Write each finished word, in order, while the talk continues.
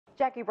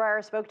Jackie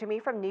Breyer spoke to me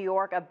from New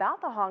York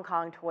about the Hong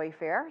Kong Toy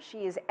Fair. She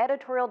is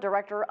editorial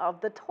director of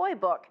the Toy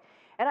Book,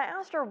 and I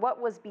asked her what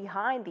was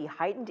behind the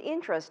heightened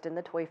interest in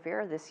the Toy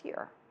Fair this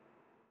year.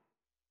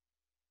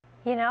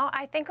 You know,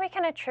 I think we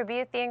can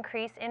attribute the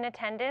increase in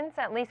attendance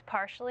at least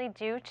partially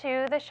due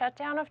to the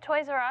shutdown of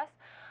Toys R Us.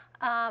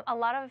 A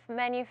lot of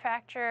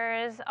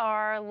manufacturers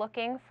are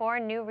looking for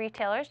new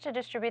retailers to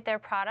distribute their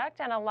product,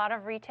 and a lot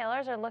of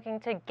retailers are looking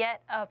to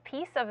get a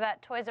piece of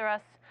that Toys R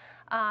Us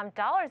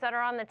dollars that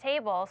are on the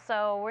table.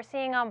 So we're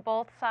seeing on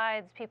both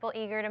sides people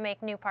eager to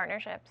make new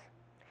partnerships.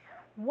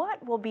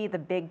 What will be the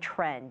big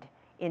trend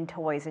in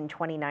toys in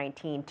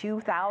 2019?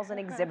 2,000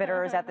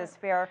 exhibitors at this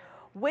fair.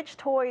 Which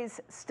toys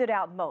stood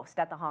out most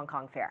at the Hong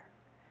Kong Fair?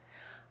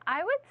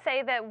 I would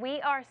say that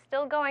we are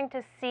still going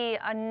to see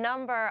a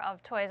number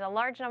of toys, a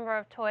large number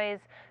of toys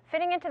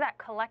fitting into that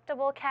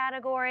collectible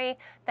category,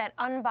 that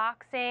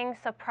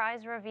unboxing,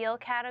 surprise reveal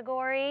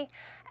category.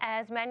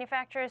 As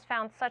manufacturers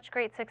found such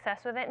great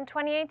success with it in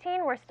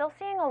 2018, we're still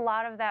seeing a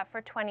lot of that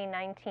for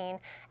 2019.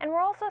 And we're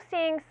also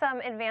seeing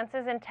some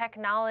advances in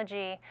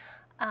technology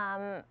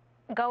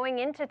going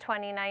into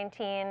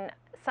 2019,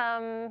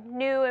 some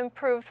new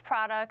improved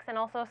products and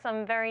also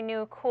some very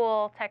new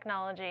cool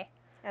technology.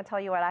 I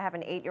tell you what, I have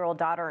an 8-year-old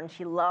daughter, and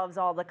she loves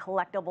all the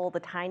collectible, the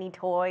tiny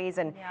toys,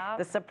 and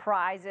the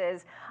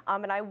surprises.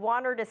 And I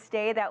want her to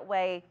stay that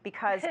way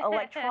because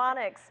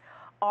electronics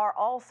are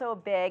also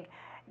big.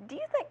 Do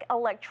you think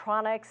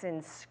electronics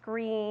and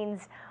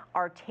screens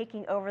are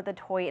taking over the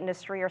toy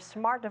industry? Are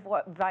smart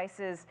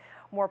devices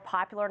more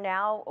popular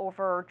now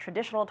over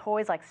traditional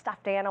toys like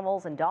stuffed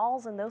animals and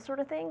dolls and those sort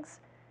of things?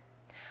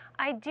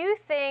 I do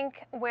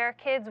think where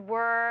kids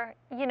were,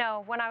 you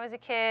know, when I was a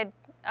kid,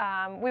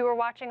 we were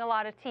watching a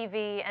lot of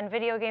TV and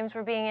video games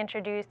were being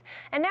introduced.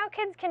 And now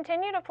kids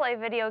continue to play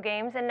video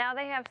games, and now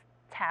they have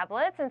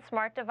tablets and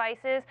smart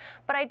devices.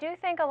 But I do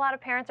think a lot of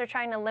parents are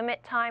trying to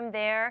limit time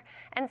there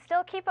and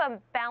still keep a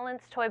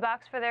balanced toy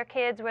box for their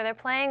kids where they're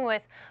playing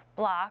with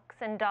blocks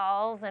and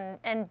dolls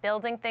and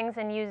building things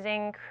and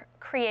using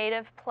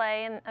creative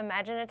play and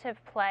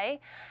imaginative play.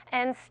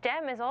 And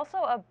STEM is also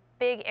a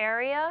big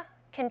area,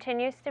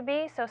 continues to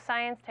be, so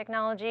science,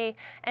 technology,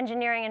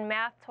 engineering, and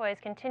math toys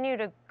continue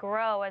to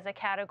grow as a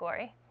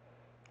category.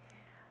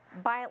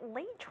 By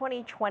late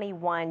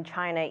 2021,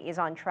 China is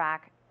on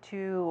track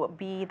to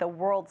be the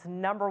world's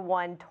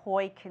 #1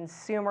 toy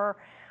consumer.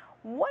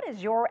 What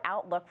is your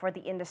outlook for the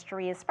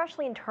industry,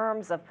 especially in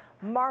terms of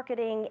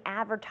marketing,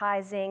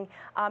 advertising?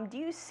 Do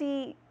you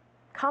see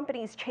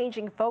companies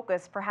changing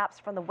focus perhaps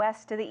from the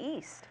West to the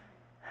East?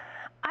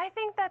 I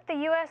think that the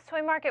U.S.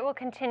 toy market will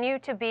continue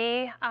to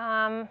be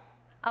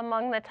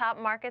among the top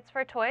markets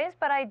for toys,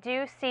 but I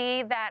do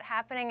see that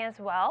happening as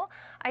well.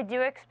 I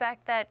do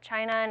expect that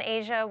China and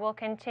Asia will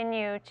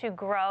continue to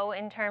grow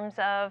in terms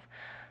of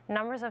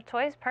numbers of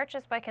toys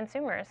purchased by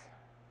consumers.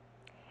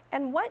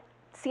 And what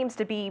seems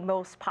to be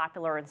most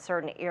popular in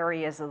certain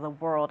areas of the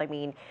world? I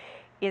mean,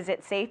 is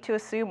it safe to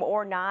assume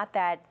or not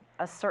that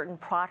a certain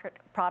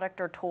product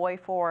or toy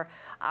for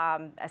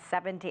a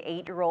 7 to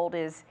 8-year-old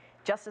is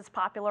just as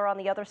popular on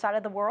the other side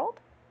of the world?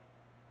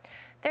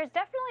 There's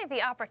definitely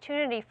the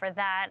opportunity for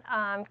that.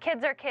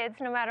 Kids are kids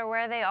no matter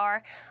where they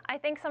are. I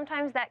think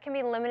sometimes that can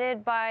be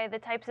limited by the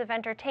types of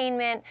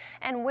entertainment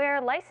and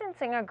where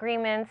licensing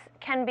agreements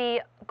can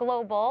be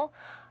global,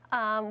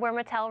 where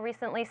Mattel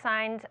recently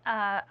signed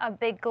a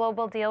big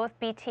global deal with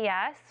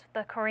BTS,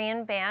 the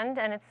Korean band,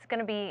 and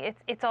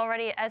it's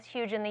already as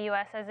huge in the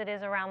US as it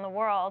is around the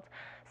world.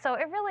 So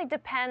it really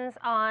depends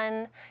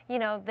on, you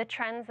know, the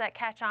trends that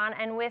catch on,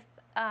 and with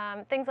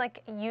things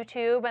like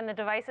YouTube and the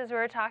devices we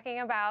were talking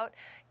about,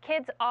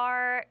 kids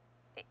are,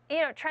 you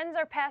know, trends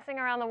are passing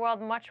around the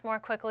world much more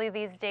quickly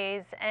these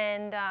days,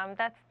 and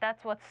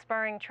that's what's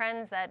spurring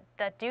trends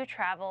that do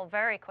travel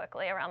very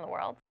quickly around the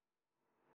world.